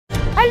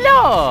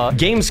Hello!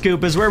 Game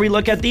Scoop is where we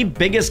look at the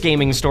biggest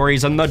gaming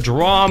stories, and the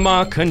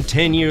drama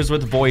continues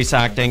with voice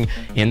acting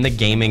in the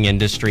gaming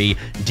industry.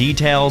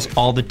 Details,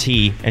 all the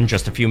tea in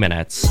just a few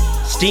minutes.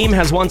 Steam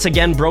has once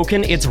again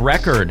broken its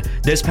record.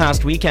 This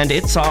past weekend,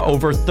 it saw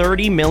over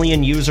 30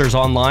 million users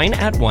online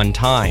at one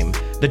time.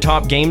 The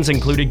top games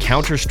included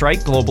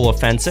Counter-Strike Global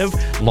Offensive,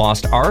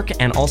 Lost Ark,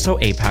 and also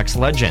Apex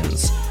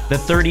Legends. The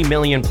 30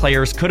 million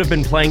players could have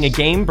been playing a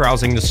game,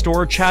 browsing the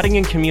store, chatting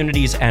in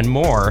communities, and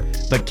more,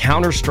 but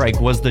Counter-Strike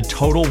was the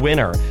total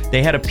winner.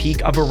 They had a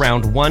peak of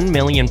around 1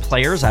 million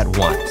players at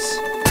once.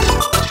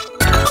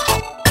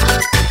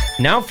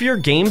 Now for your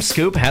Game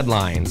Scoop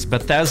headlines.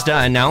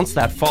 Bethesda announced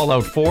that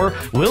Fallout 4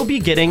 will be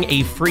getting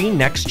a free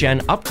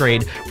next-gen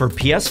upgrade for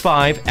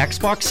PS5,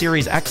 Xbox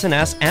Series X and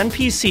S, and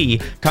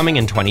PC coming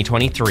in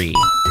 2023.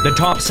 The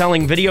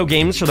top-selling video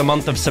games for the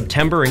month of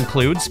September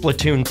include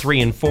Splatoon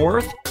 3 in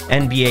 4th,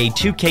 NBA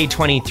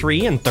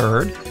 2K23 in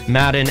 3rd,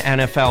 Madden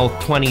NFL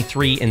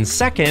 23 in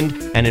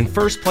 2nd, and in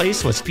first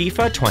place was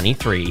FIFA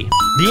 23.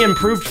 The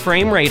improved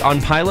frame rate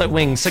on Pilot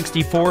Wing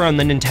 64 on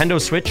the Nintendo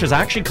Switch is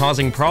actually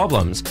causing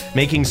problems,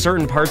 making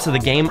certain parts of the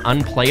game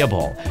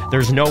unplayable.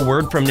 There's no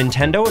word from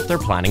Nintendo if they're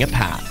planning a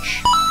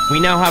patch. We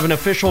now have an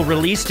official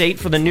release date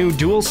for the new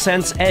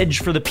DualSense Edge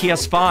for the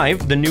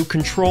PS5. The new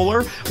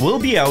controller will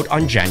be out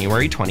on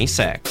January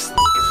 26th.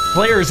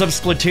 Players of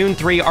Splatoon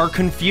 3 are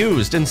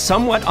confused and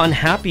somewhat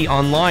unhappy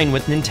online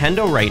with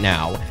Nintendo right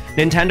now.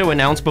 Nintendo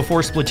announced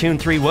before Splatoon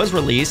 3 was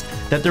released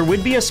that there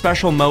would be a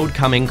special mode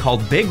coming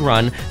called Big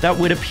Run that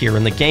would appear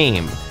in the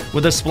game.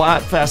 With a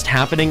Splatfest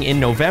happening in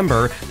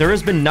November, there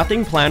has been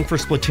nothing planned for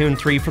Splatoon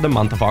 3 for the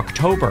month of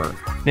October.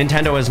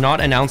 Nintendo has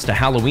not announced a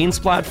Halloween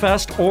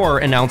Splatfest or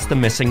announced the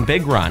missing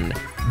Big Run.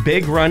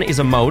 Big Run is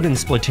a mode in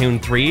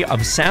Splatoon 3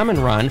 of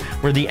Salmon Run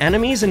where the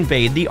enemies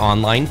invade the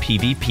online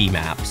PvP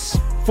maps.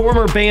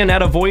 Former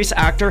BayaNotta voice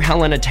actor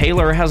Helena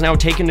Taylor has now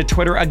taken to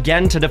Twitter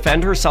again to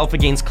defend herself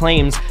against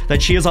claims that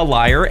she is a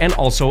liar and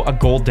also a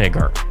gold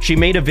digger. She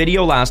made a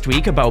video last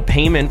week about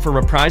payment for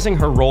reprising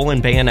her role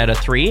in BayaNotta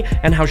 3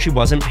 and how she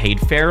wasn't paid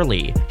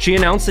fairly. She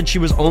announced that she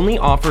was only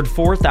offered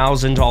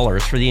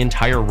 $4,000 for the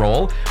entire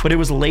role, but it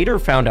was later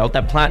found out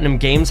that Platinum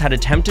Games had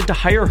attempted to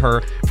hire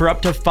her for up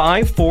to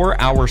 5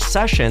 4-hour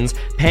sessions,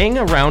 paying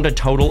around a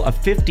total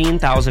of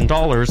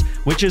 $15,000,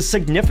 which is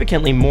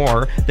significantly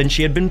more than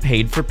she had been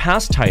paid for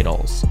past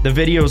titles. The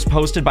videos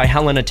posted by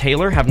Helena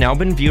Taylor have now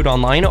been viewed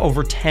online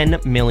over 10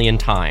 million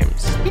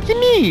times. It's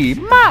me,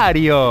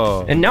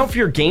 Mario! And now for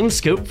your Game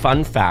Scoop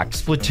fun fact.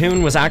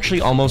 Splatoon was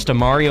actually almost a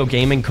Mario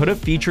game and could have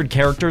featured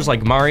characters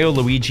like Mario,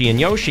 Luigi,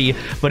 and Yoshi,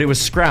 but it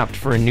was scrapped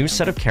for a new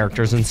set of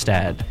characters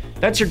instead.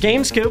 That's your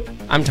Game Scoop.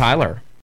 I'm Tyler.